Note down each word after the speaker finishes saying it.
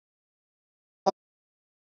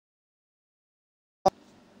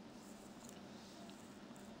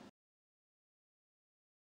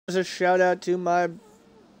a shout out to my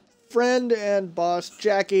friend and boss,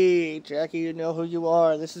 Jackie. Jackie, you know who you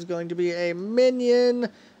are. This is going to be a minion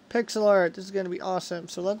pixel art. This is going to be awesome.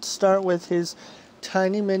 So let's start with his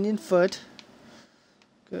tiny minion foot.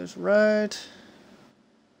 Goes right.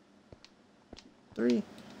 3.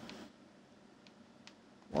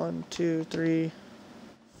 1, 2, 3,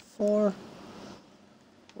 4.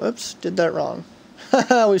 Whoops, did that wrong.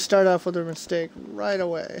 We start off with a mistake right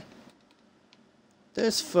away.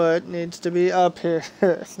 This foot needs to be up here.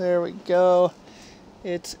 There we go.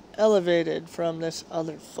 It's elevated from this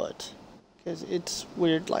other foot, because it's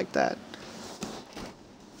weird like that.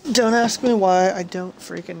 Don't ask me why, I don't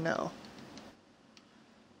freaking know.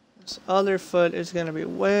 This other foot is going to be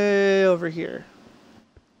way over here.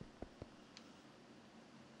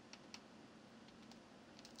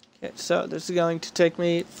 Okay, so this is going to take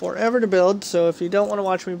me forever to build, so if you don't want to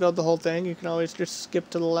watch me build the whole thing, you can always just skip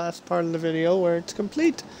to the last part of the video where it's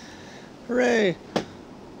complete. Hooray!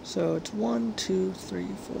 So it's 1, 2, 3,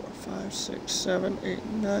 4, 5, 6, 7, 8,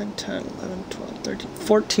 9, 10, 11, 12, 13,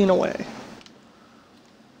 14 away.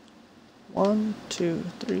 1, 2,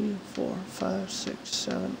 3, 4, 5, 6,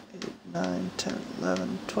 7, 8, 9, 10,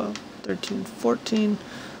 11, 12, 13, 14.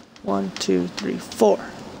 1, 2, 3, 4.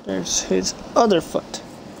 There's his other foot.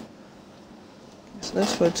 So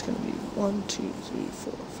this foot's going to be 1, 2, 3,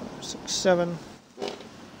 4, 5, 6, 7.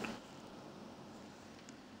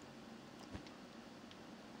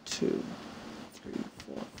 2, 3,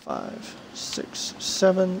 4, 5, 6,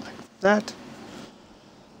 7, like that.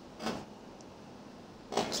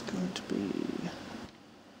 It's going to be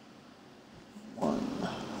 1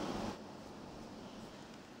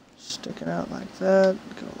 sticking out like that,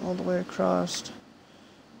 go all the way across,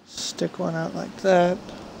 stick one out like that.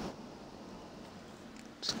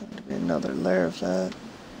 It's going to be another layer of that.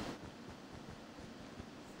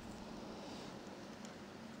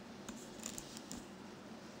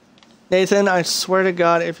 Nathan, I swear to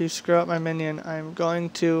God, if you screw up my minion, I'm going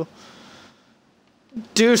to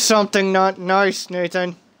do something not nice,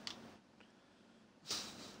 Nathan.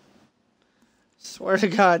 Swear to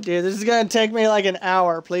God, dude, this is going to take me like an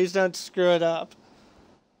hour. Please don't screw it up.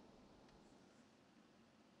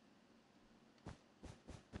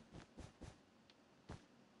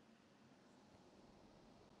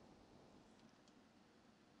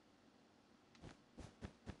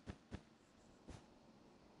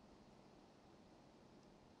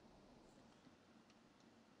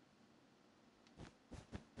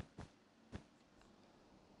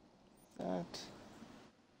 That.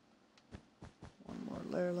 One more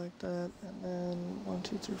layer like that, and then 1,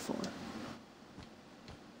 2, 3, 4.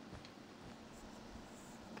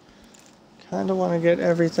 Kind of want to get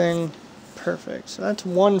everything perfect. So that's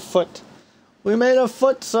 1 foot. We made a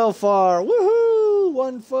foot so far. Woohoo!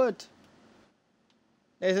 1 foot.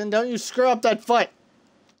 Nathan, don't you screw up that foot.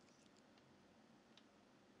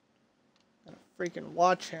 Gotta freaking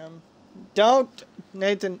watch him. Don't,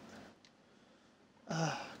 Nathan.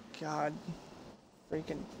 God.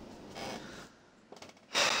 Freaking.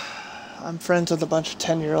 I'm friends with a bunch of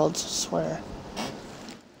 10-year-olds, I swear.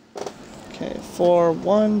 Okay, 4,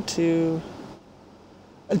 1, 2.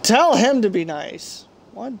 Tell him to be nice.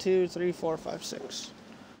 1, 2, 3, 4, 5, 6.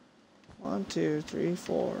 1, 2, 3,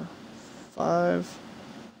 4, 5,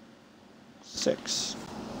 6.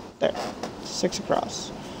 There. 6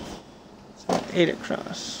 across. So 8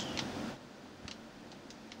 across.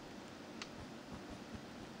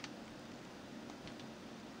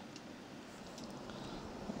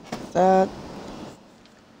 That.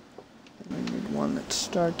 And we need one that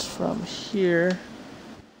starts from here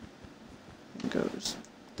and goes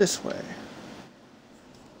this way.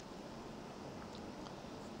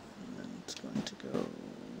 And then it's going to go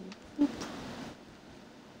whoop.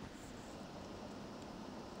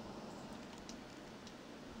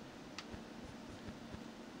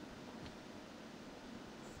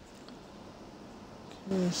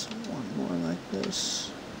 Okay, so one more like this.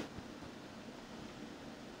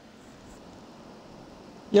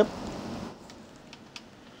 Yep.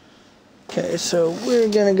 Okay, so we're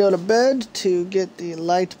gonna go to bed to get the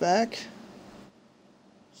light back.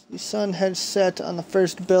 The sun has set on the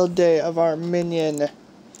first build day of our minion.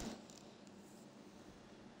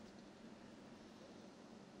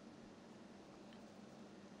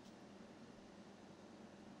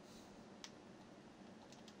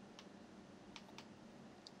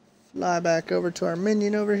 Fly back over to our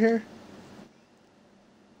minion over here.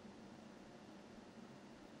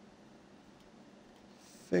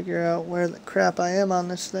 Figure out where the crap I am on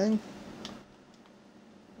this thing.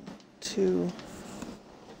 2.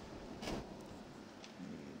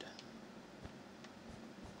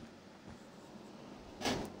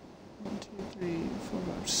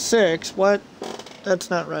 6. What? That's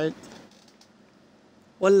not right.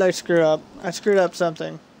 What did I screw up? I screwed up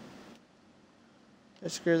something. I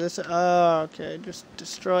screwed this up. Oh, okay. Just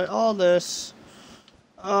destroy all this.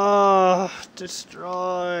 Oh,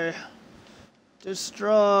 destroy.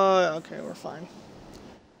 Destroy. Okay, we're fine.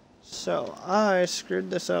 So, I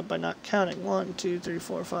screwed this up by not counting. 1, 2, 3,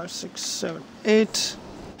 4, 5, 6, 7, 8.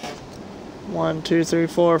 1, 2, 3,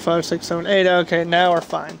 4, 5, 6, 7, 8. Okay, now we're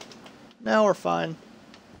fine. Now we're fine.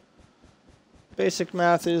 Basic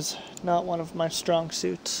math is not one of my strong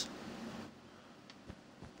suits.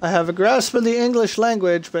 I have a grasp of the English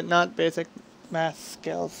language, but not basic math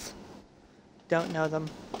skills. Don't know them.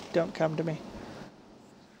 Don't come to me.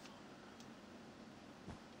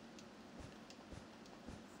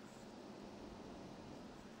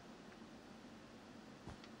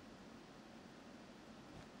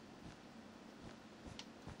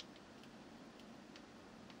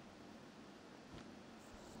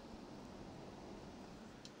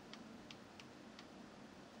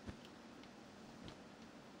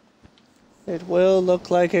 It will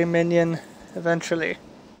look like a minion eventually.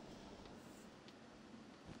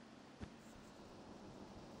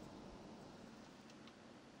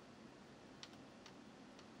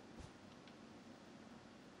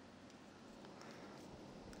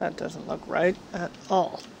 That doesn't look right at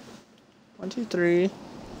all. 1, 2, 3.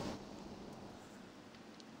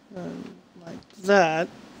 And like that.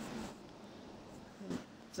 And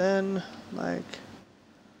then like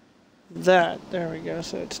that. There we go.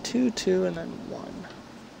 So it's 2, 2, and then 1.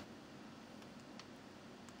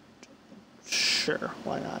 Sure,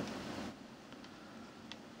 why not?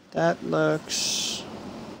 That looks...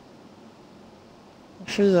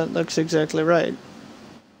 Actually, that looks exactly right.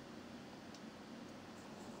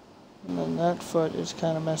 And then that foot is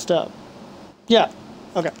kind of messed up. Yeah,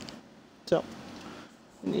 okay. So,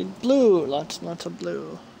 we need blue. Lots and lots of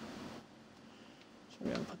blue. So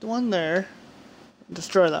we're going to put the one there.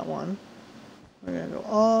 Destroy that one. We're going to go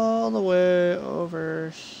all the way over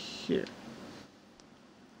here.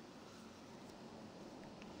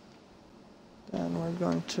 Then we're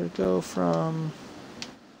going to go from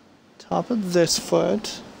top of this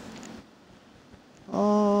foot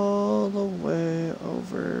all the way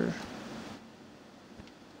over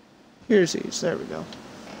here's these. There we go.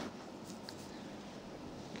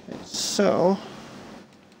 Okay, so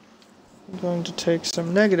I'm going to take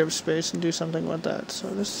some negative space and do something with that. So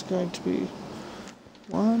this is going to be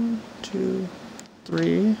 1, 2,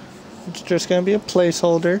 3. It's just going to be a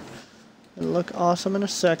placeholder. It'll look awesome in a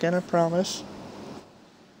second, I promise.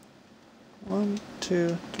 1,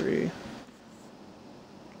 2, 3. Let's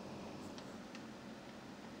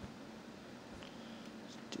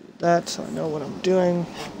do that so I know what I'm doing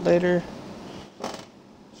later.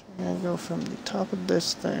 So we're going to go from the top of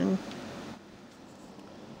this thing.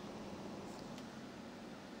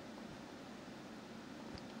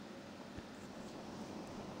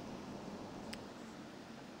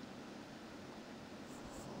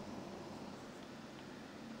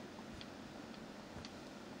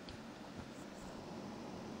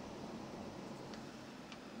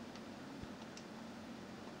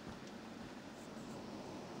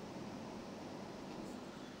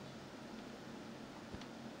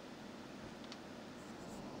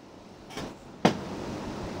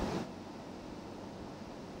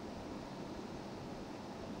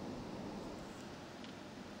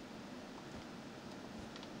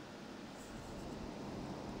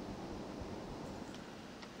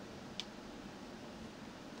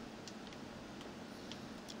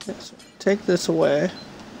 Okay, so take this away.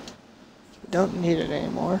 We don't need it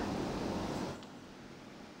anymore.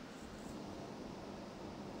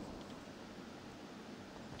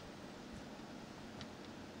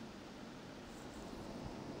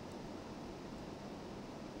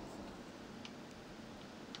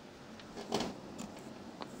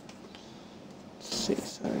 Let's see,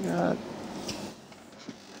 so I got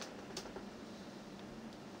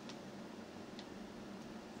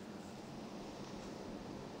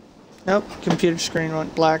nope, computer screen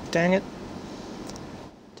went black, dang it.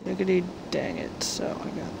 Diggity dang it. So I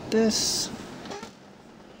got this.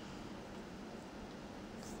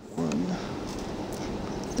 One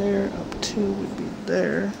there, up 2 would be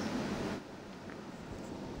there.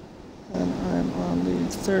 And I'm on the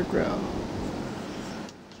 3rd row.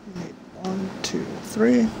 So we need 1, 2,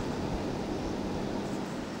 3.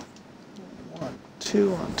 1,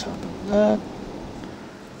 2 on top of that.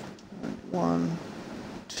 And 1,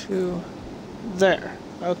 2, there.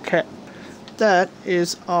 Okay. That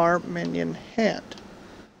is our minion hand.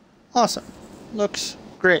 Awesome. Looks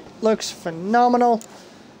great. Looks phenomenal.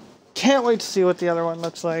 Can't wait to see what the other one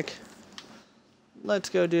looks like. let's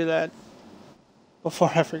go do that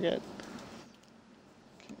before I forget.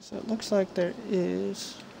 Okay, so it looks like there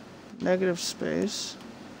is negative space.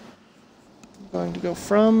 I'm going to go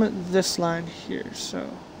from this line here, so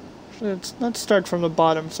let's start from the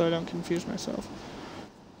bottom so I don't confuse myself.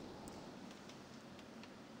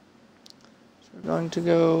 So we're going to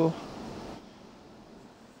go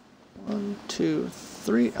 1, 2,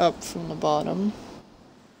 3 up from the bottom.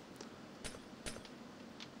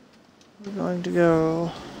 We're going to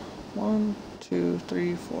go 1, 2,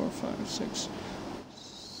 3, 4, 5, 6,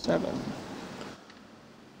 7.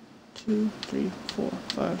 2, 3, 4,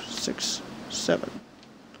 5, 6, 7.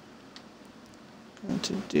 Going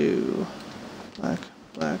to do black,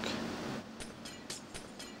 black.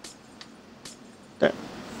 There.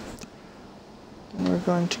 Then we're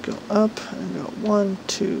going to go up and go 1,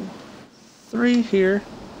 2, 3 here.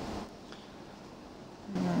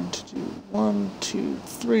 I'm going to do 1, 2,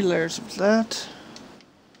 3 layers of that.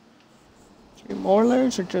 3 more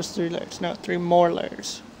layers or just 3 layers? No, 3 more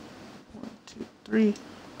layers. 1, 2, 3.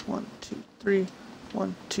 1, 2, 3.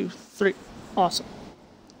 1, 2, 3. Awesome.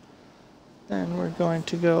 Then we're going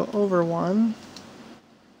to go over 1.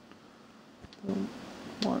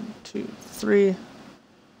 1, 2, 3.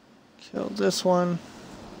 Kill this one.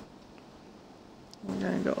 We're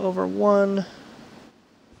going to go over 1.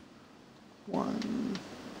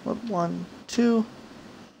 1, 2.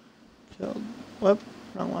 Killed. Whoop,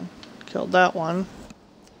 wrong one. Killed that one.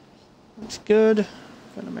 That's good.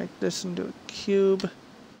 Gonna make this into a cube.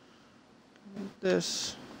 Make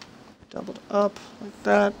this doubled up like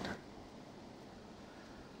that.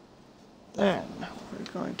 Then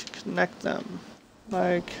we're going to connect them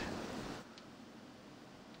like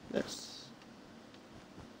this.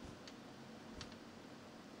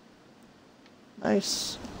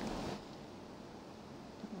 Nice.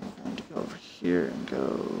 I'm going to go over here and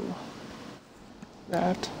go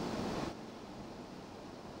that.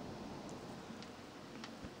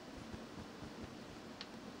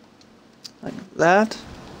 Like that.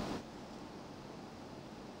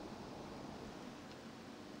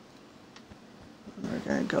 And we're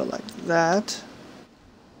going to go like that.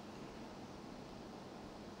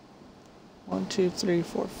 1, 2, 3,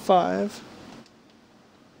 4, 5.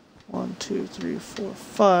 1, 2, 3, 4,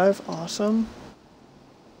 5. Awesome.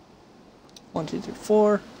 1, 2, 3,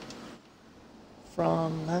 4.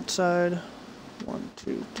 From that side. 1,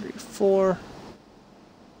 2, 3, 4.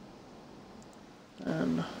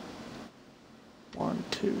 And 1,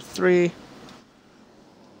 2, 3.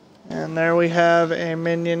 And there we have a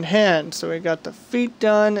minion hand. So we got the feet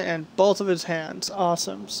done and both of his hands.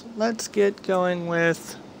 Awesome. So let's get going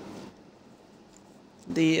with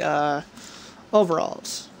the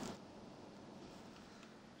overalls.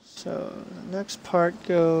 So the next part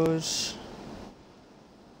goes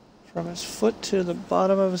from his foot to the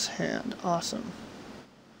bottom of his hand. Awesome.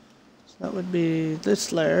 So that would be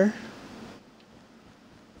this layer.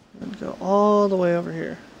 And go all the way over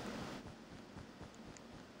here.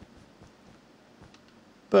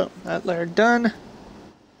 Boom, that layer done.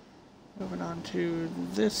 Moving on to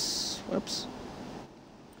this, whoops.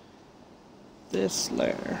 This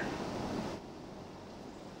layer.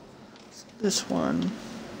 So this one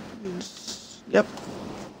is, yep,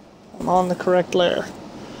 I'm on the correct layer.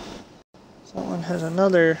 So that one has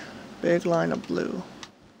another big line of blue.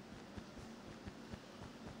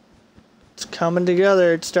 It's coming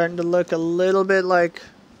together. It's starting to look a little bit like,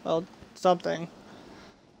 well, something.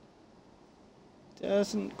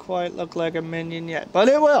 Doesn't quite look like a minion yet, but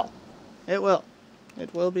it will. It will.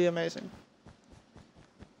 It will be amazing.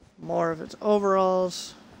 More of its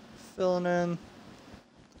overalls, filling in.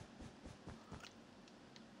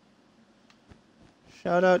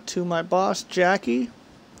 Shout out to my boss, Jackie,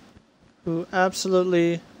 who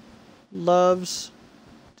absolutely loves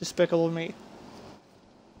Despicable Me.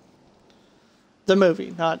 The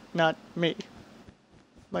movie, not me.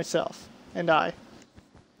 Myself and I.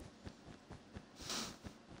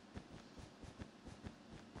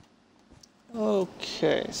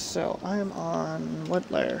 Okay, so I am on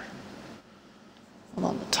what layer? I'm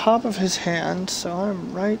on the top of his hand, so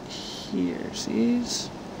I'm right here. See?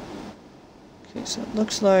 Okay, so it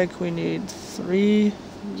looks like we need 3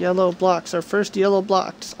 yellow blocks. Our first yellow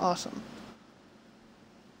block. Awesome.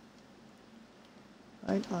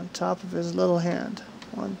 Right on top of his little hand.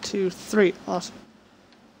 1, 2, 3. Awesome.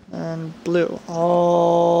 And blue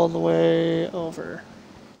all the way over.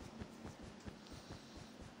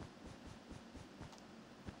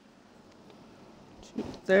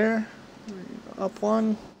 There, we're going to go up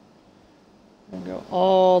 1 and go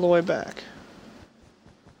all the way back.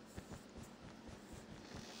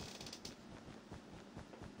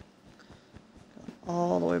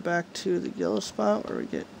 all the way back to the yellow spot where we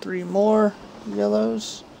get 3 more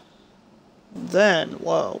yellows. And then,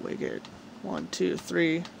 whoa, we get 1, 2,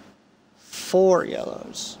 3, 4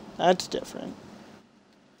 yellows. That's different.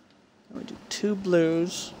 And we do 2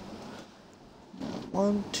 blues.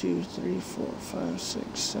 1, 2, 3, 4, 5,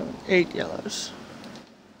 6, 7, 8 yellows.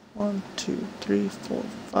 1, 2, 3, 4,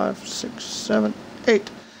 5, 6, 7, 8.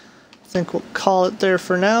 I think we'll call it there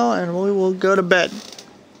for now, and we will go to bed.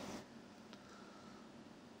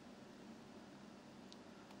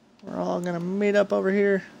 We're all gonna meet up over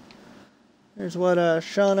here. Here's what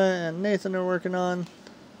Shauna and Nathan are working on.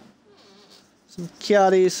 Some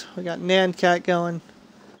kiatis. We got Nan Cat going.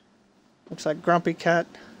 Looks like Grumpy Cat.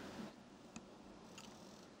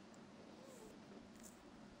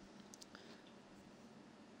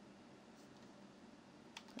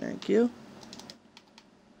 Thank you.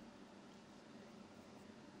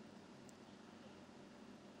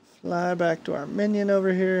 Fly back to our minion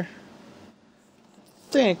over here.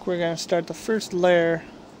 I think we're going to start the first layer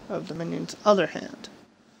of the minion's other hand.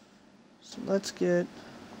 So let's get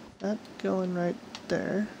that going right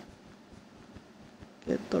there.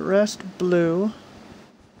 Get the rest blue.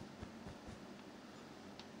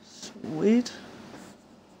 Sweet.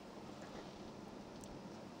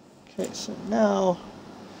 Okay, so now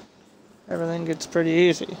everything gets pretty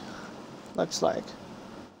easy, looks like.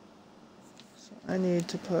 So I need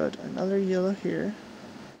to put another yellow here.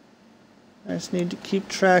 I just need to keep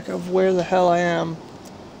track of where the hell I am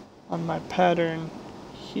on my pattern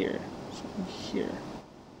here. So here.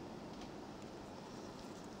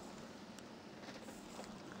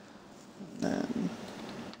 And then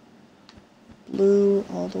blue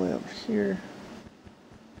all the way over here.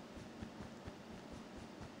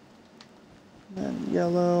 And then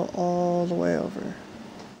yellow all the way over.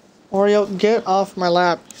 Oreo, get off my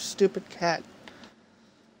lap, you stupid cat.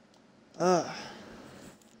 Ugh.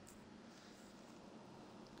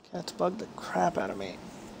 Cats bug the crap out of me.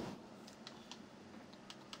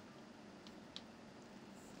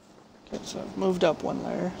 Okay, so I've moved up 1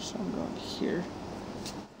 layer, so I'm going here.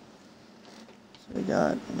 So we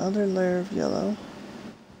got another layer of yellow.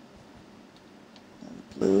 And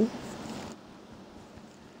blue.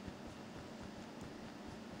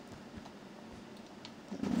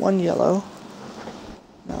 And 1 yellow.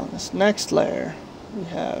 Now in this next layer, we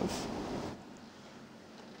have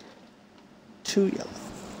 2 yellow.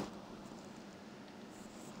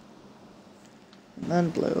 And then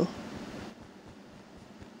blue.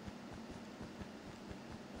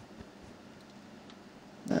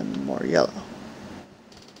 Then more yellow.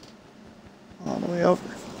 All the way over.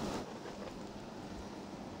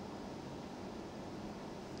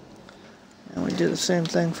 And we do the same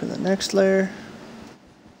thing for the next layer.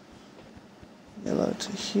 Yellow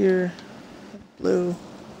to here. Blue.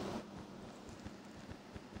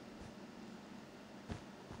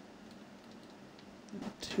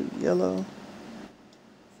 And 2 yellow.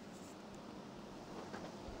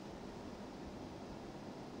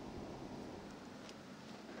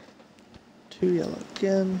 Yellow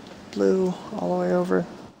again, blue all the way over,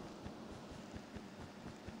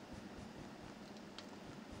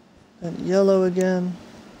 then yellow again,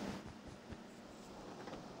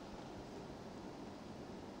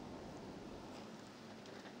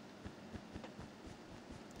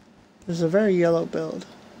 this is a very yellow build,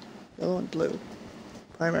 yellow and blue,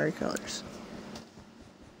 primary colors.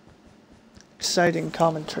 Exciting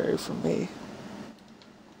commentary from me,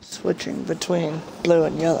 switching between blue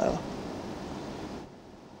and yellow.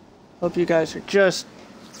 Hope you guys are just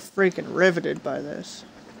freaking riveted by this.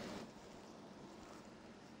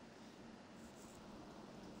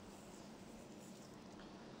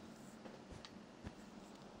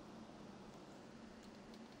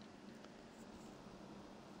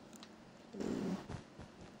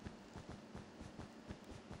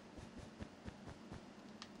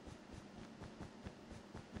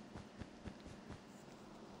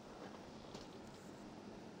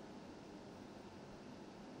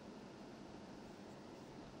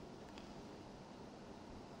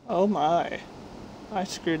 Oh my, I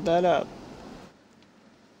screwed that up.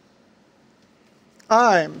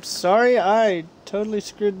 I'm sorry, I totally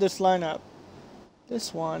screwed this line up.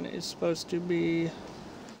 This one is supposed to be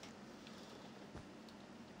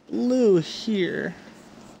blue here.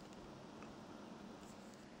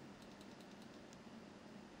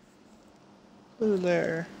 Blue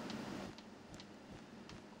there.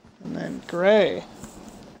 And then gray.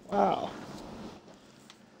 Wow.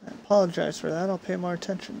 I apologize for that, I'll pay more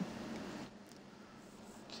attention.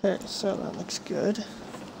 Okay, so that looks good. So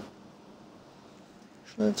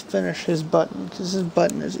let's finish his button, because his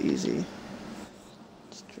button is easy.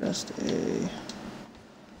 It's just a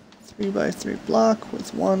 3x3 block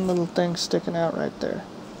with one little thing sticking out right there.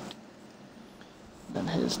 Then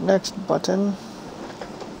his next button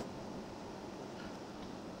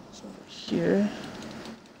is over here.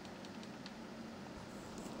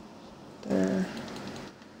 There.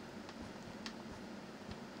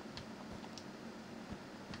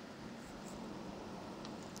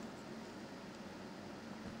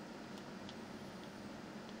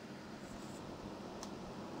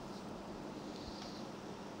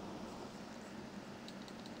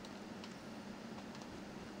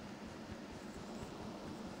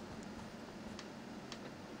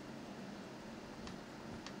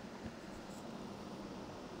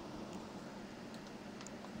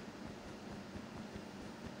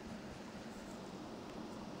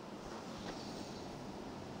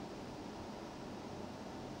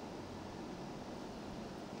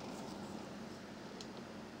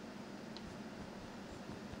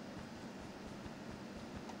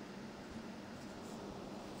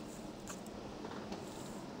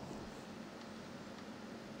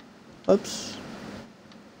 Oops.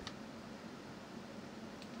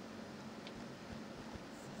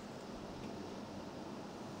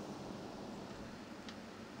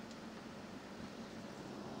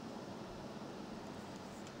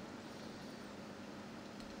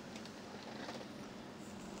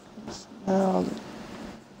 Now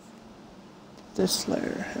this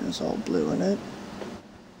layer has all blue in it.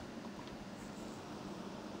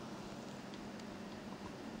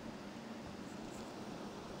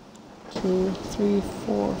 Two, three,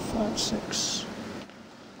 four, five, six.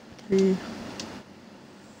 3,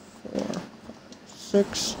 4, 5,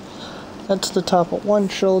 6. That's the top of one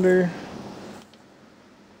shoulder.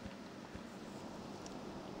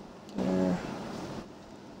 There.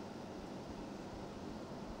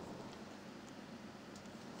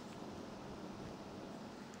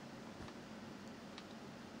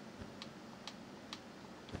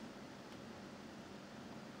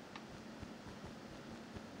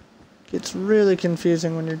 It's really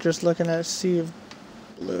confusing when you're just looking at a sea of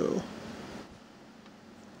blue.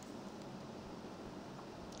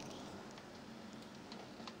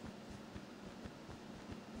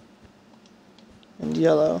 And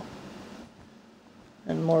yellow.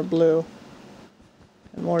 And more blue.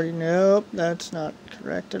 And more, nope, that's not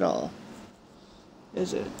correct at all.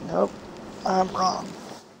 Is it? Nope. I'm wrong.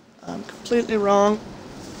 I'm completely wrong.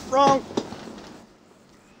 Wrong.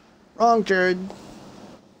 Wrong, Jared.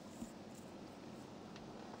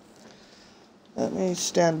 Let me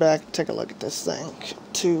stand back and take a look at this thing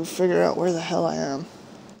to figure out where the hell I am.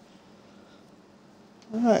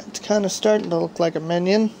 Alright, it's kind of starting to look like a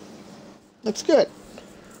minion. Looks good.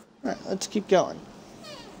 Alright, let's keep going.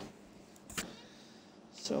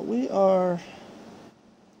 So we are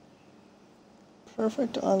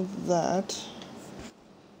perfect on that.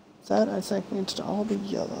 That, I think, needs to all be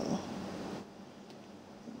yellow.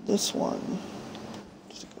 This one,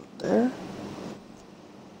 does it go there?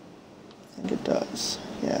 I think it does.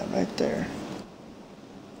 Yeah, right there.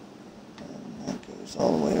 And that goes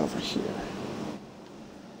all the way over here.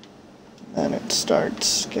 And then it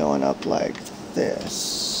starts going up like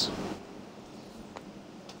this.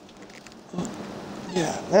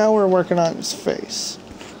 Yeah, now we're working on his face.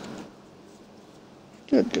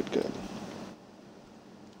 Good, good, good.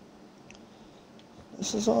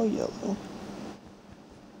 This is all yellow.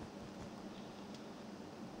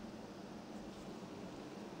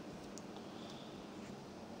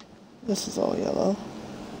 This is all yellow.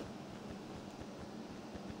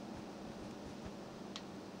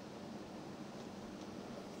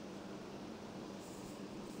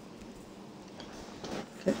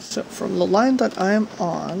 Okay, so from the line that I'm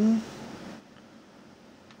on,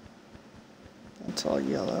 that's all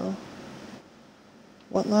yellow.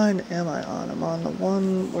 What line am I on? I'm on the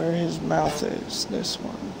one where his mouth is. This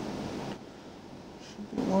one.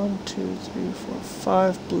 Should be 1, 2, 3, 4,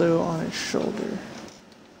 5 blue on his shoulder.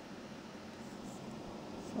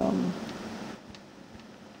 From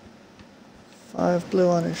 5 blue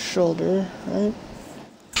on his shoulder, right?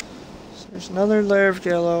 So there's another layer of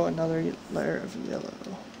yellow, another layer of yellow.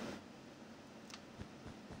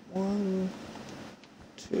 1,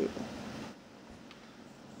 2.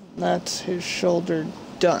 That's his shoulder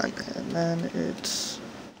done. And then it's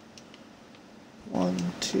 1,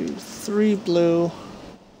 2, 3 blue.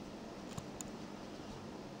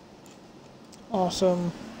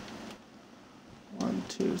 Awesome. 1,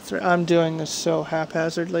 2, 3. I'm doing this so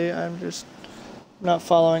haphazardly. I'm just not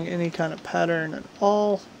following any kind of pattern at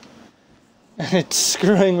all. And it's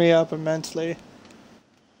screwing me up immensely.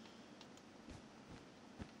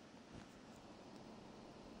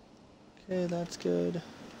 Okay, that's good.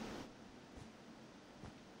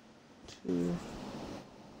 2,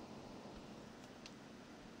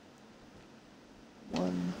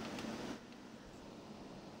 1.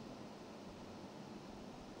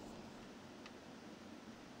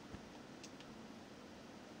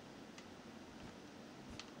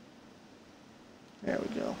 There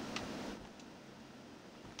we go.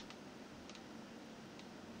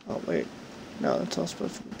 Oh wait, no, that's all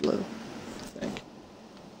supposed to be blue, I think.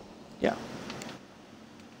 Yeah.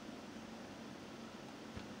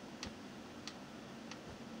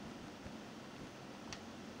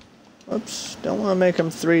 Oops, don't want to make them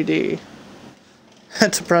 3D.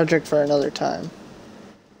 That's a project for another time.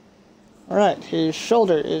 Alright, his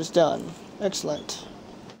shoulder is done. Excellent.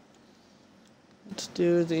 Let's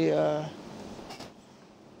do the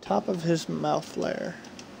top of his mouth layer.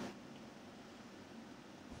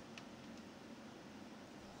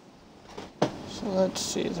 So let's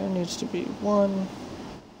see, there needs to be 1,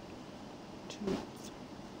 2, 3.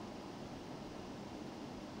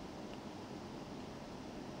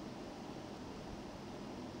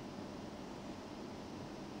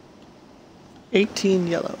 18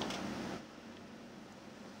 yellow.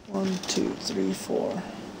 1, 2, 3, 4,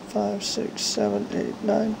 5, 6, 7, 8,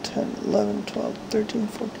 9, 10, 11, 12, 13,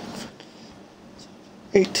 14,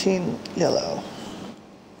 18 yellow.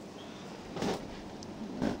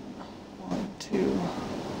 1, 2.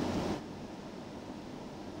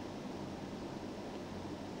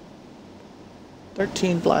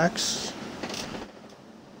 Thirteen blacks.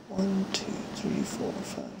 1, 2, 3, 4,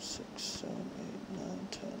 5, 6, 7, 8, 9,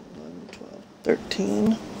 10, 11, 12,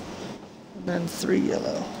 13. And then 3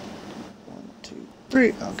 yellow. 1, 2,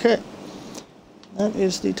 3. Okay. That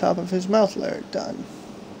is the top of his mouth layer done.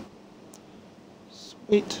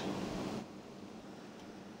 Sweet.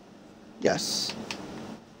 Yes.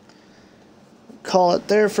 Call it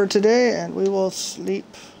there for today, and we will sleep.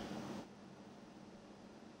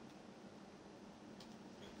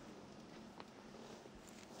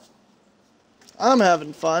 I'm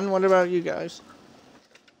having fun. What about you guys?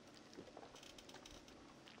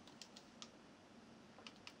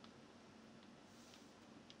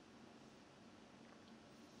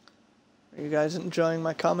 Are you guys enjoying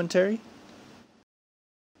my commentary?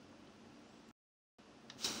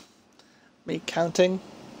 Me counting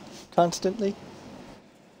constantly?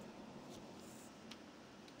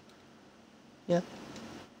 Yeah.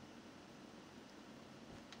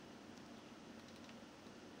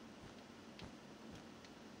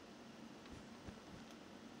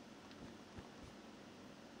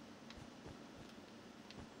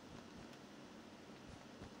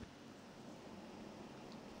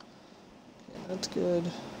 That's good.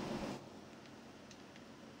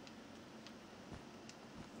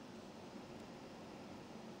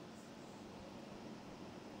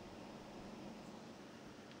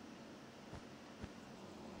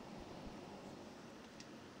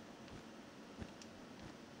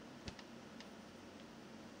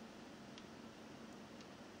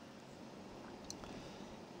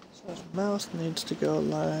 So his mouth needs to go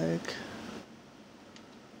like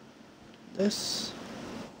this.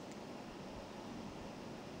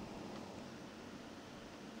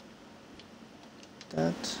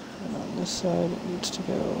 That, and on this side it needs to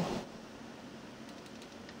go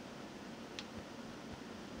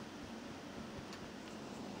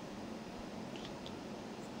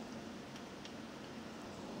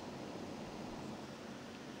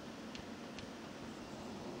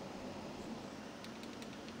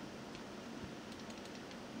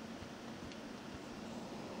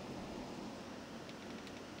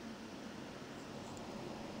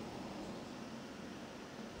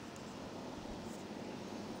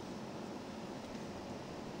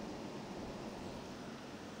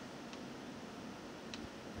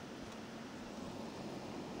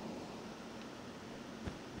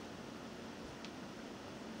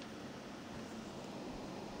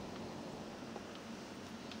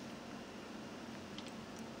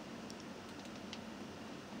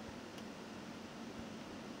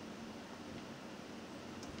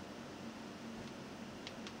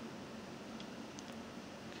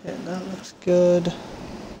okay, that looks good.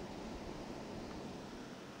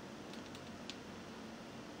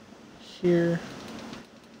 Here.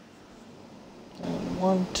 And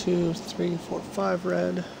 1, 2, 3, 4, 5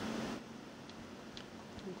 red.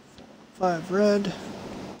 5 red.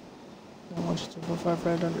 And 1, 2, 3, 4, 5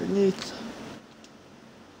 red underneath.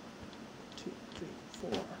 2, 3, 4,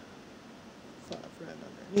 5 red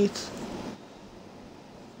underneath.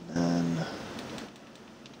 And then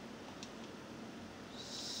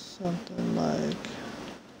something like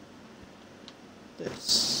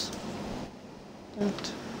this.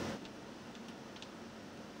 That.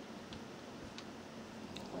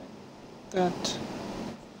 that.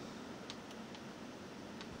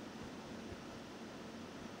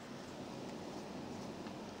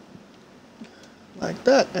 Like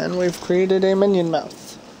that, and we've created a minion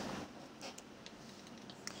mouth.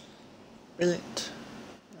 Brilliant.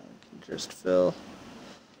 Now we can just fill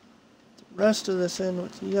the rest of this in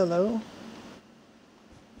with yellow.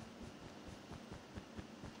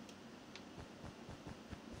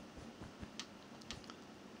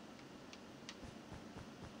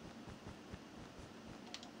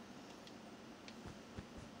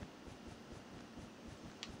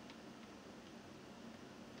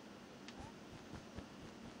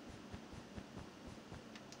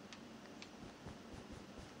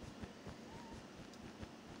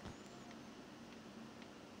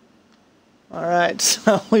 Alright,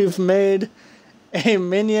 so we've made a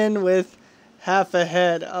minion with half a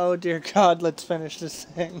head. Oh dear God, let's finish this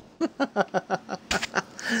thing.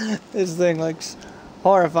 This thing looks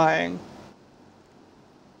horrifying.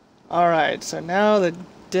 Alright, so now the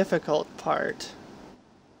difficult part.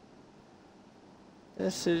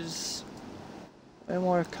 This is way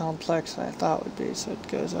more complex than I thought it would be. So it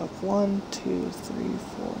goes up 1, 2, 3,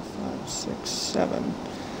 4, 5, 6, 7.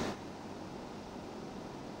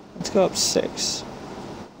 Let's go up 6.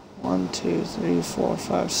 1, 2, 3, 4,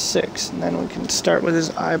 5, 6. And then we can start with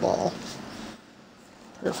his eyeball.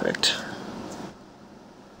 Perfect.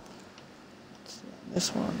 Let's see, on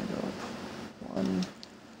this one, we go up 1,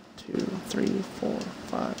 2, 3, 4,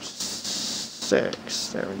 5, 6.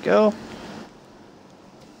 There we go.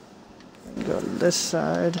 And go to this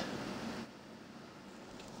side.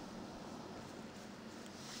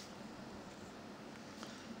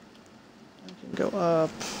 I can go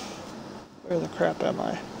up. Where the crap am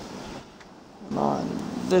I? I'm on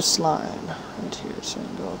this line right here, so I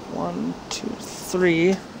can go up 1, 2,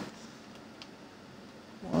 3.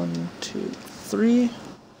 1, 2, 3. And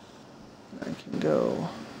I can go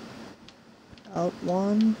out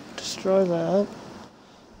 1, destroy that.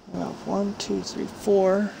 And up 1, 2, 3,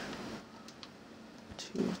 4.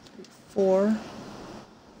 2, 3, 4. And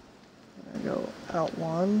I go out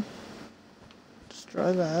 1,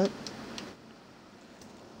 destroy that.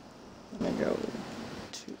 And I go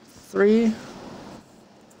 2, 3.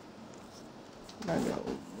 And I go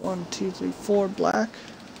 1, 2, 3, 4 black.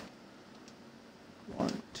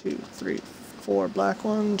 1, 2, 3, 4 black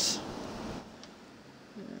ones.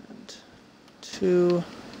 And 2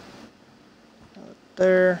 out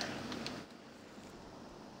there.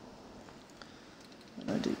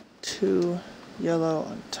 And I do 2 yellow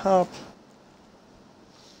on top.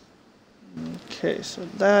 Okay, so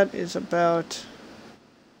that is about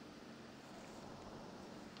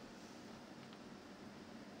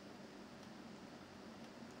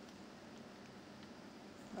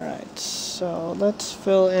Alright, so let's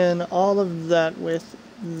fill in all of that with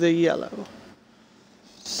the yellow.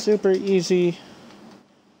 Super easy.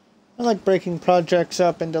 I like breaking projects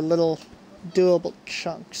up into little doable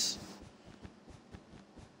chunks.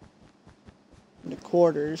 Into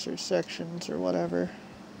quarters or sections or whatever.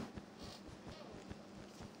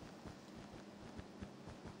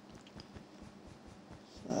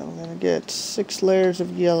 So I'm going to get 6 layers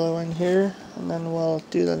of yellow in here, and then we'll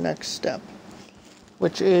do the next step,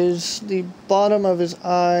 which is the bottom of his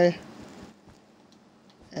eye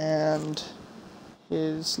and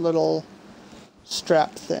his little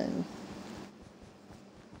strap thing.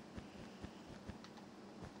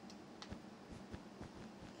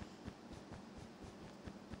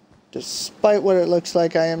 Despite what it looks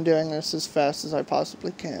like, I am doing this as fast as I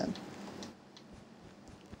possibly can.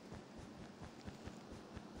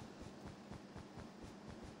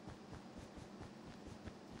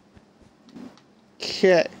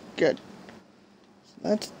 Okay, good. So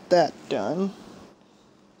that's that done.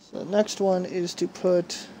 So the next one is to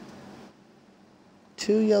put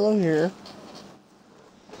 2 yellow here.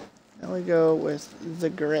 Now we go with the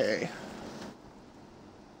gray.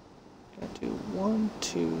 Gonna do 1,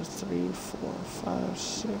 2, 3, 4, 5,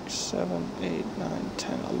 6, 7, 8, 9,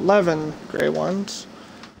 10, 11 gray ones.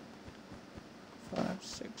 5,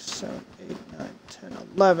 6, 7, 8, 9, 10,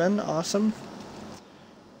 11. Awesome.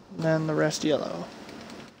 And then the rest yellow.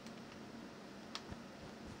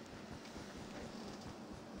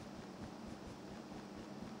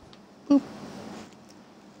 Boop.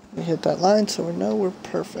 We hit that line, so we know we're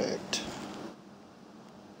perfect.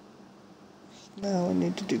 Now we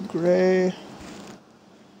need to do gray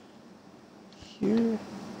here,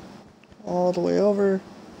 all the way over,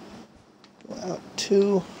 go out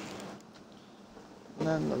 2, and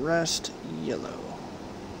then the rest yellow.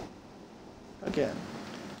 Again.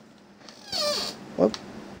 Whoop,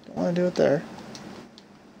 don't want to do it there.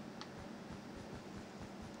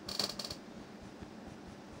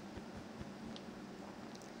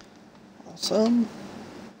 Awesome.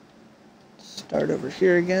 Start over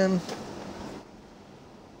here again.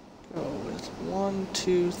 Go with 1,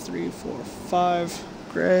 2, 3, 4, 5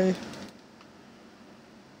 gray.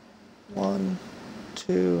 1,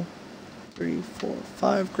 2, 3, 4,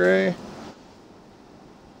 5 gray.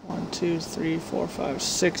 1, 2, 3, 4, 5,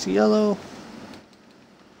 6 yellow.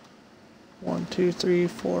 1, 2, 3,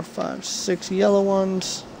 4, 5, 6 yellow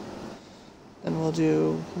ones. Then we'll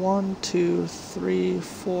do 1, 2, 3,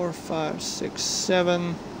 4, 5, 6,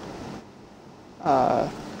 7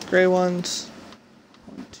 gray ones.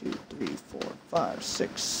 1, 2, 3, 4, 5,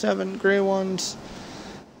 6, 7 gray ones.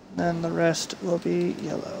 And then the rest will be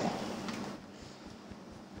yellow.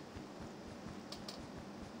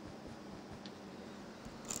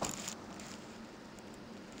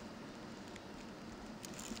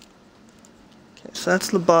 Okay, so that's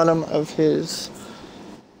the bottom of his,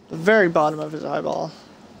 the very bottom of his eyeball.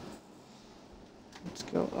 Let's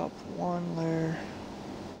go up one layer.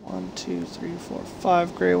 1, 2, 3, 4,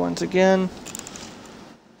 5 gray ones again.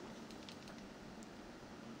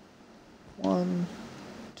 1,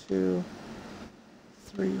 2,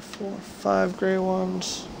 3, 4, 5 gray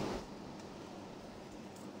ones.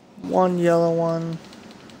 1 yellow one.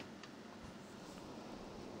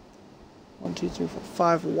 1, 2, 3, 4,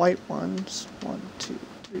 5 white ones. 1, 2,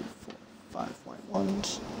 3, 4, 5 white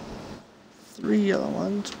ones. 3 yellow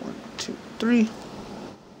ones. 1, 2, 3.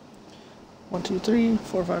 1, 2, 3,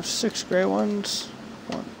 4, 5, 6 gray ones.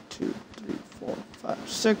 1, 2, 3, 4, 5,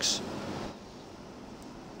 6.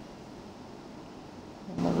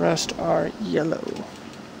 And the rest are yellow.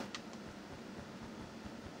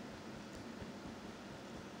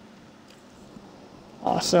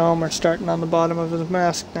 Awesome, we're starting on the bottom of his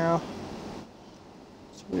mask now.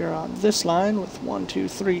 So we are on this line with 1, 2,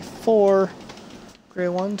 3, 4 gray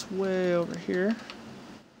ones way over here.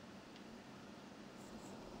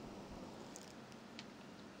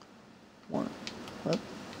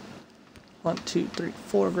 1, 2, 3,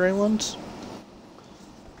 4 gray ones.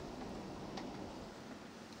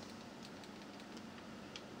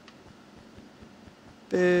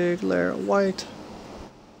 Big layer of white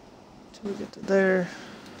till we get to there.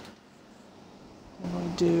 And we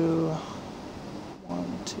do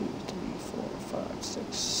 1, 2, 3, 4, 5,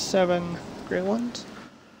 6, 7 gray ones.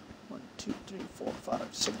 1, 2, 3, 4, 5,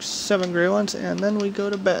 6, 7 gray ones, and then we go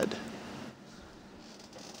to bed.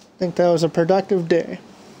 I think that was a productive day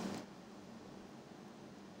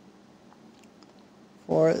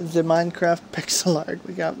for the Minecraft pixel art.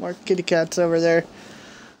 We got more kitty cats over there.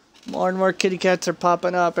 More and more kitty cats are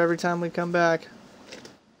popping up every time we come back.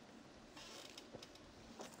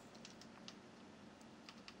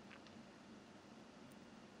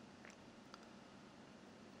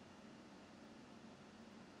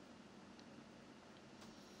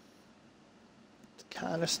 It's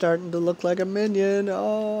kind of starting to look like a minion.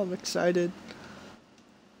 Oh, I'm excited.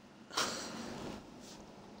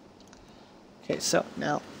 Okay, so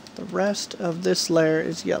now the rest of this layer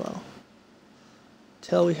is yellow.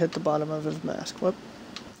 Till we hit the bottom of his mask. Whoop.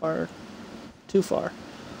 Far. Too far.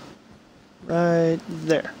 Right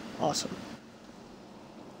there. Awesome.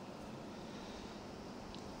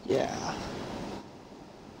 Yeah.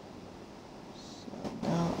 So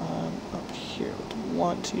now I'm up here with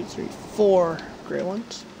 1, 2, 3, 4 gray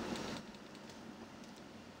ones.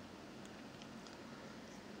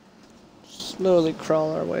 Slowly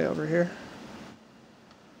crawl our way over here.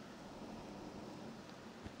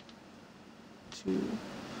 2,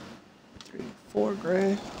 3, 4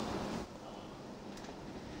 gray.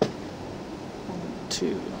 1,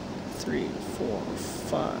 2, 3, 4,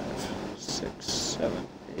 5, 6, 7,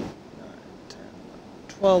 8, 9, 10,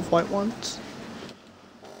 12 white ones.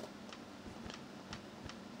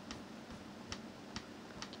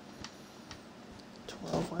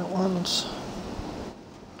 12 white ones. 1,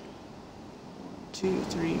 2,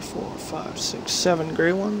 3, 4, 5, 6, 7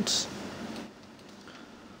 gray ones.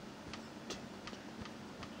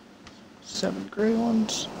 7 gray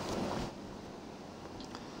ones.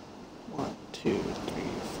 1, 2, 3, 4,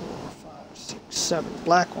 5, 6, 7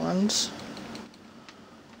 black ones.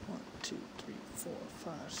 1, 2, 3, 4,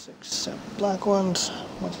 5, 6, 7 black ones.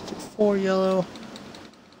 1, 2, 3, 4 yellow. 1,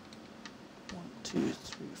 2,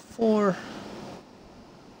 3, 4.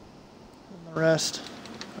 And the rest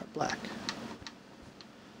are black.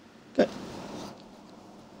 Good.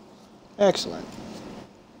 Excellent.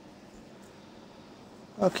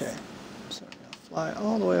 Okay. So I'm going to fly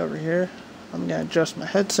all the way over here. I'm going to adjust my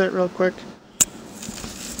headset real quick.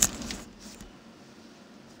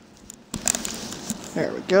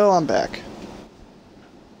 There we go, I'm back.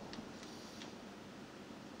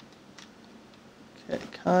 Okay,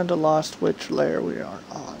 kinda lost which layer we are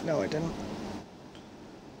on. No, I didn't.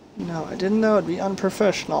 No, I didn't know it'd be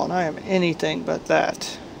unprofessional, and I am anything but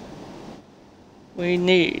that. We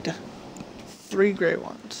need 3 gray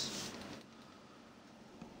ones.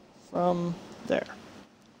 From there.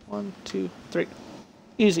 1, 2, 3.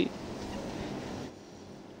 Easy.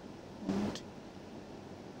 1, 2.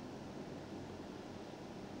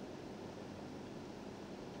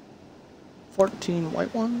 14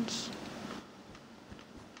 white ones.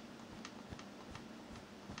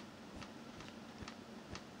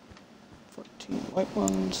 14 white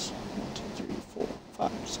ones. 1, 2, 3, 4,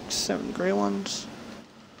 5, 6, 7 gray ones.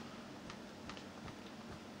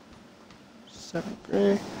 7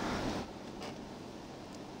 gray.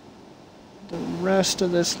 The rest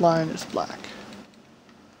of this line is black.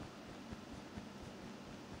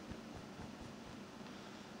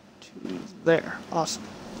 To there. Awesome.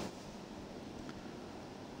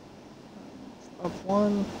 Up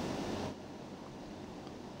 1.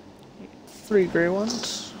 3 gray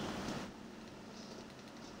ones.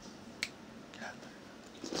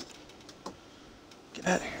 Get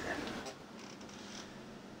out of here.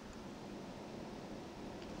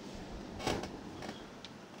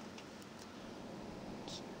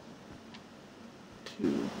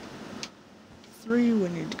 2, 3. We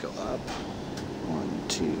need to go up. 1,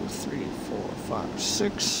 2, 3, 4, 5,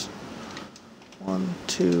 6. 1,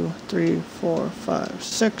 2, 3, 4, 5,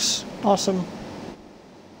 6. Awesome.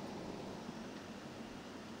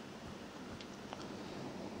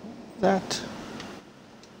 That.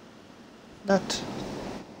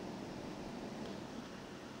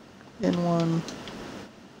 In 1.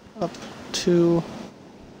 Up 2.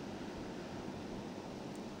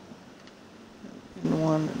 In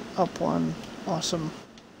 1 and up 1. Awesome.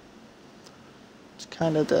 It's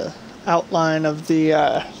kind of the outline of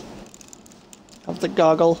the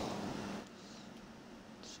goggle.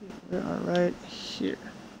 Let's see, we are right here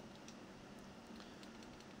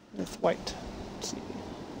with white. Let's see,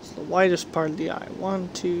 it's the whitest part of the eye. 1,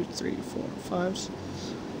 2, 3, 4, 5, 6,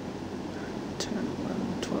 10,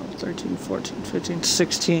 11, 12, 13, 14, 15,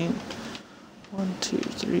 16. 1, 2,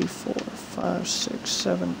 3, 4, 5, 6,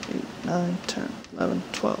 7, 8, 9, 10, 11,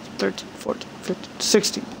 12, 13, 14, 15,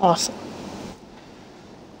 16. Awesome.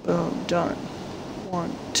 Boom, done.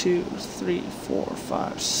 1, 2, 3, 4,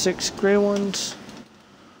 5, 6 gray ones.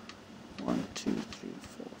 1, 2, 3,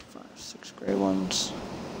 4, 5, 6 gray ones.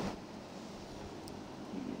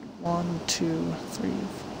 1, 2, 3, 4.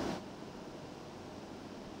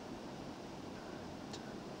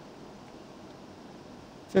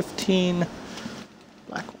 15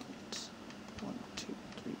 black ones. 1, 2,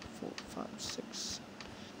 3, 4, 5, 6.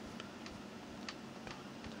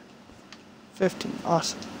 15.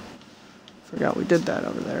 Awesome. Forgot we did that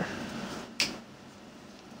over there.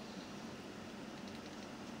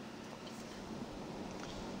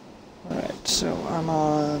 Alright, so I'm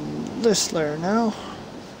on this layer now.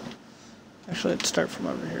 Actually, let's start from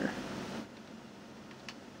over here.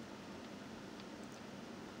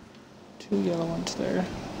 2 yellow ones there.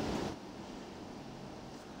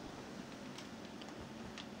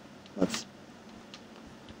 Whoops.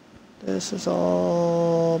 This is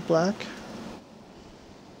all black.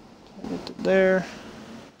 Get to there.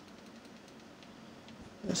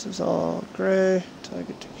 This is all gray until I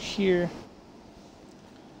get to here.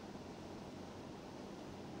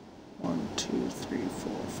 1, 2, 3,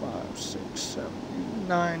 4, 5, 6, 7, 8,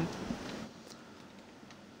 9.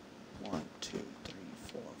 1, 2, 3,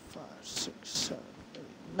 4, 5, 6, 7, 8,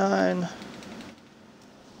 9.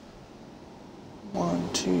 1,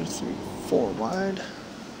 2, 3, 4 wide.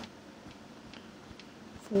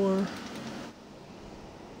 4.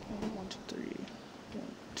 1, 2, 3. 1,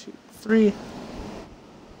 2, 3.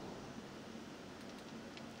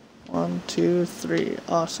 1, 2, 3.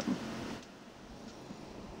 Awesome.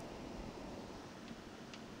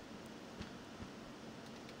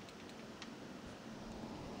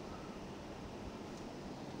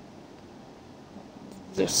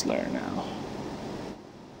 This layer now.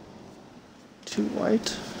 2 white.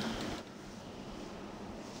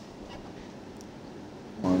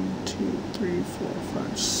 1, 2, 3, 4,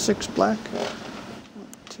 5, 6 black. 1,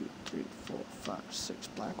 2, 3, 4, 5, 6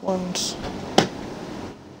 black ones. 1,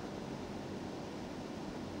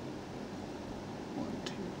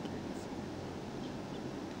 2, 3, 4.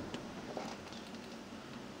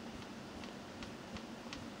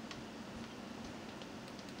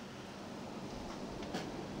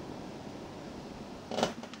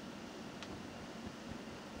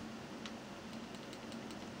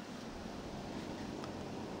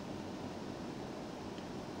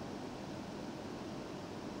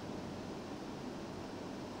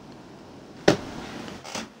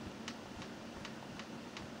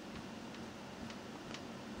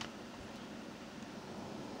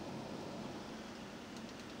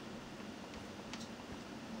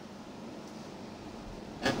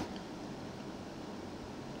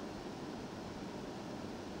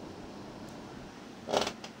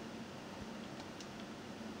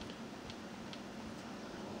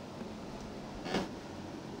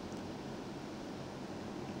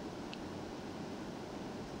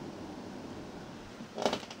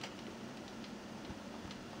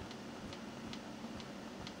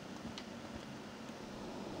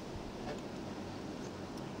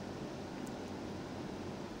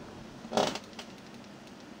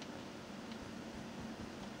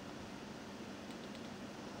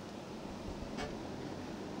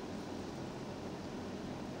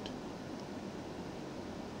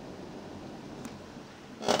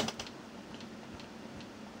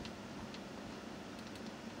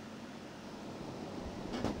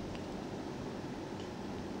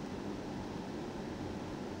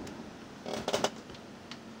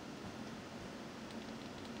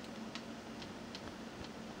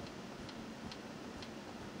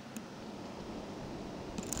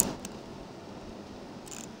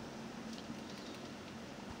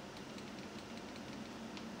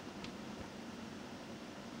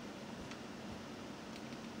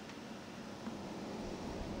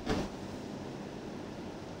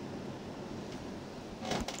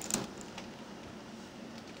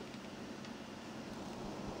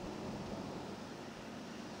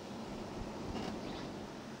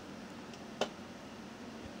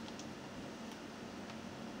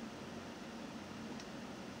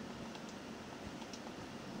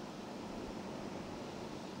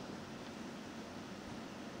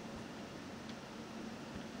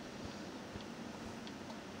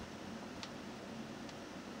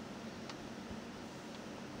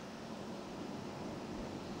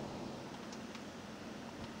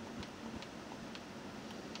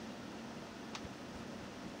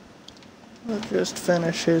 We'll just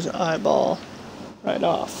finish his eyeball right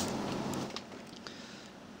off.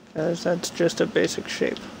 Because that's just a basic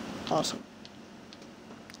shape. Awesome.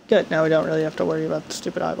 Good, now we don't really have to worry about the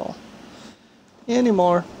stupid eyeball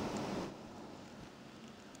anymore.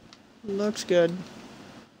 Looks good.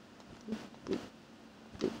 Boop,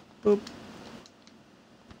 boop, boop.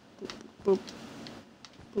 Boop, boop.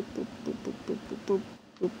 Boop, boop, boop, boop, boop, boop, boop,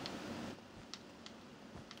 boop.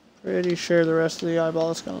 Pretty sure the rest of the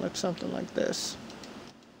eyeball is going to look something like this.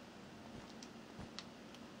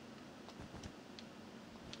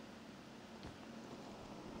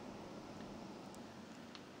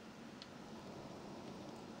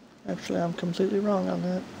 Actually, I'm completely wrong on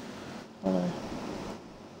that. Aren't I?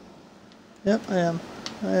 Yep, I am.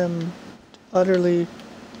 I am utterly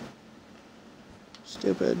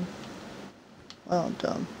stupid. Wow, I'm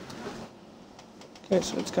dumb. Okay,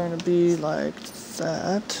 so it's going to be like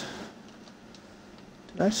that.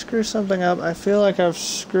 Did I screw something up? I feel like I've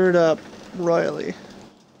screwed up royally.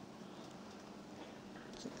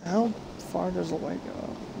 How far does the way go?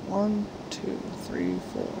 1, 2, 3,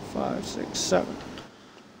 4, 5, 6, 7.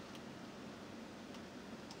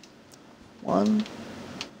 1,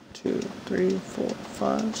 2, 3, 4,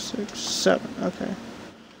 5, 6, 7. Okay.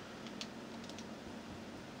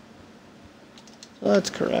 So that's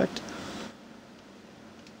correct.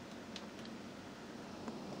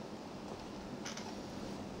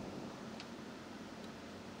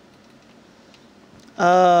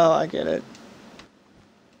 Oh, I get it.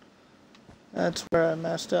 That's where I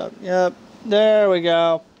messed up. Yep. There we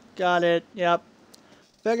go. Got it. Yep.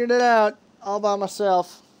 Figured it out all by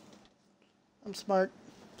myself. I'm smart.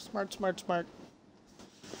 Smart, smart, smart.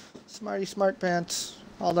 Smarty smart pants.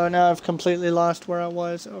 Although now I've completely lost where I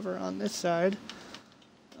was over on this side.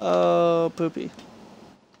 Oh, poopy.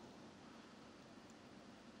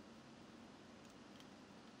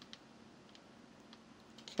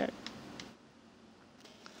 Okay.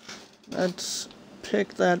 Let's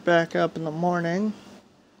pick that back up in the morning.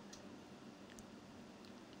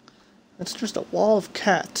 It's just a wall of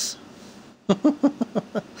cats.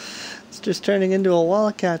 It's just turning into a wall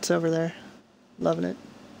of cats over there. Loving it.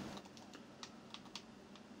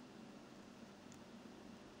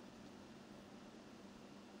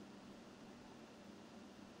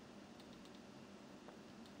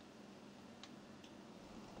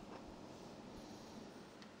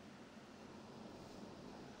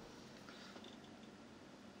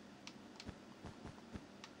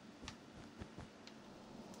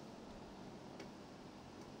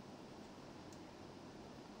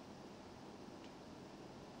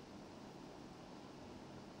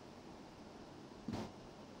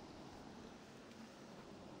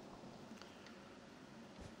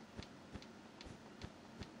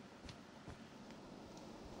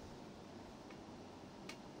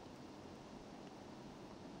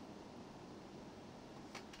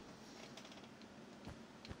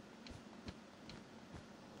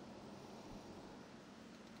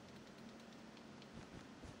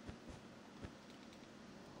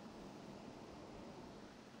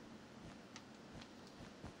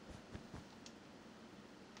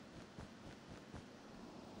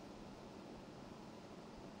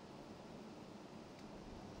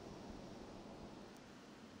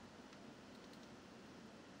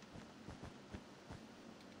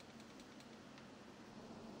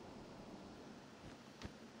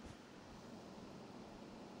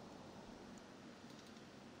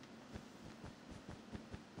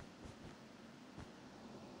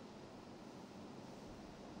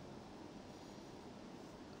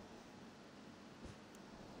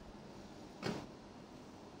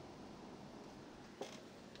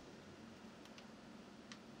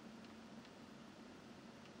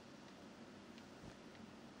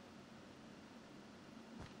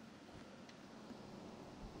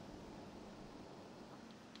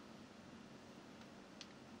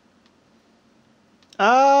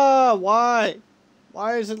 Ah, why?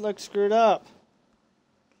 Why does it look screwed up?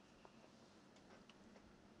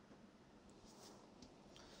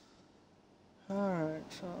 Alright,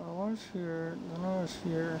 so I was here, then I was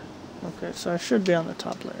here. Okay, so I should be on the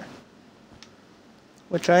top layer.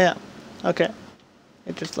 Which I am. Okay.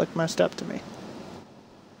 It just looked messed up to me.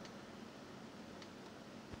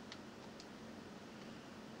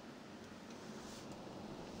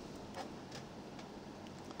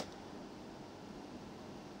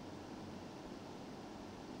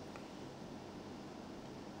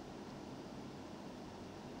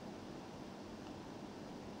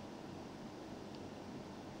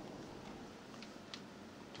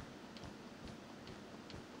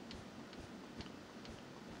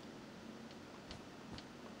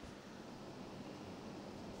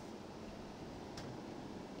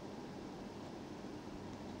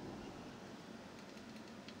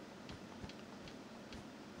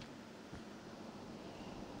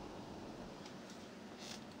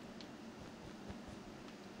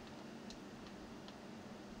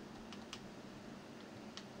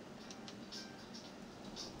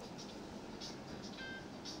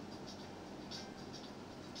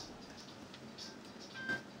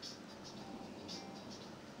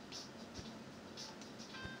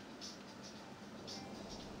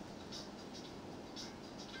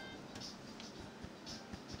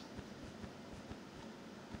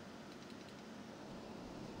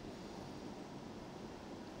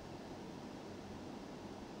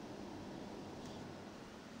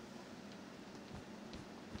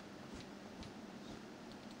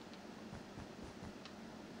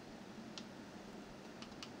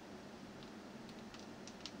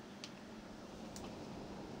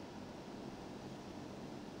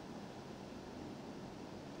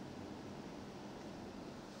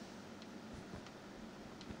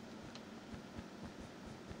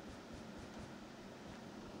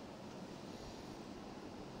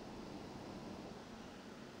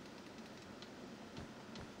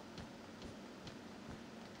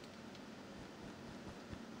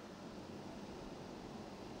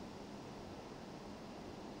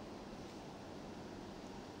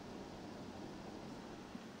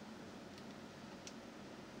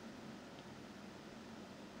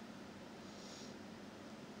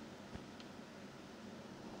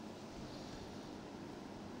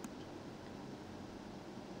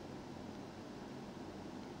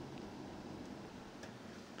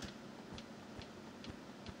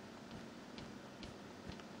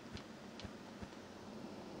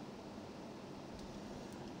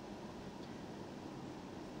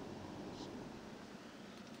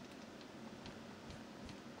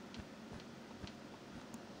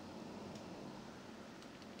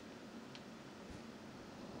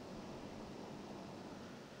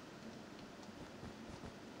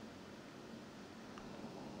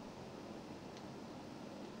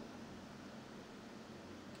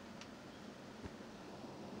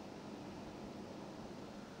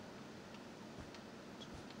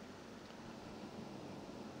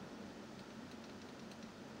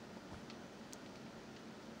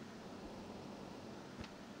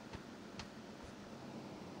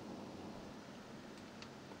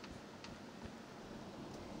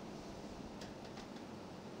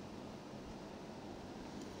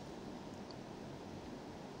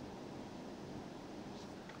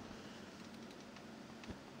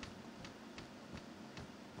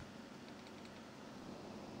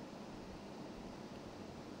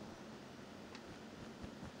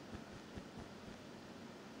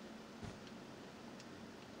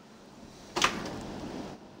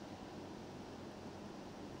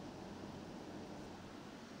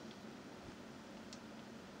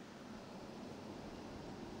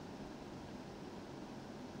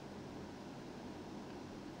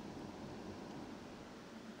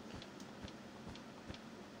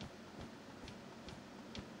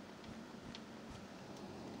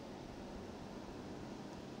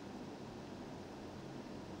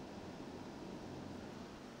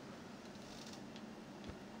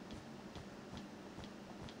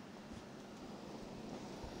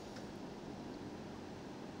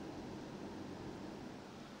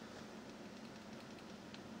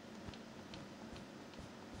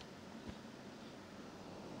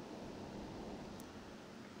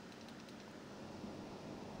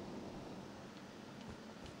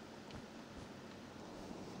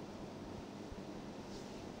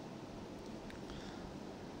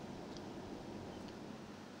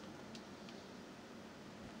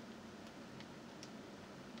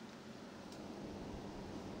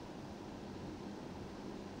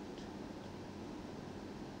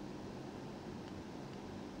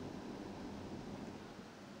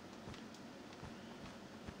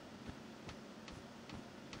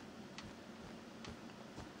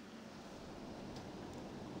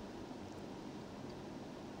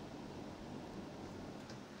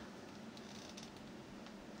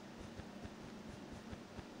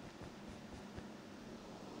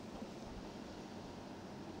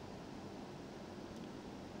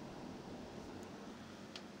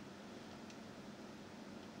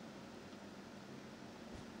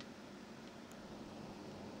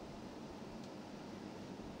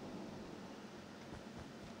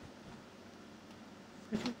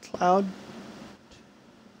 Cloud.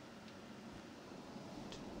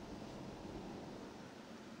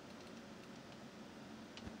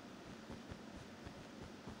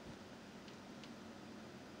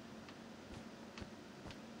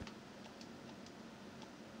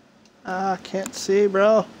 Ah, can't see,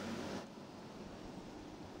 bro.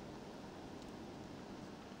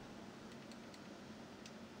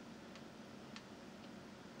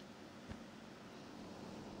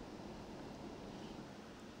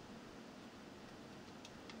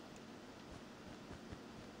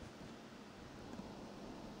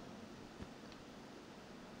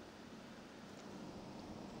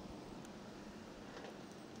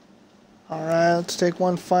 Alright, let's take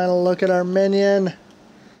one final look at our minion.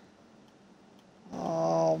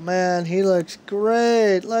 Oh man, he looks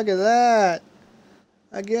great. Look at that.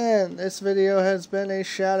 Again, this video has been a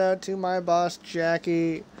shout out to my boss,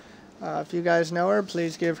 Jackie. If you guys know her,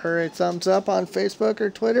 please give her a thumbs up on Facebook or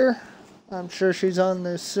Twitter. I'm sure she's on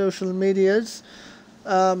the social medias.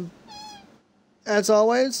 As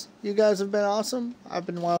always, you guys have been awesome. I've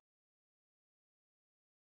been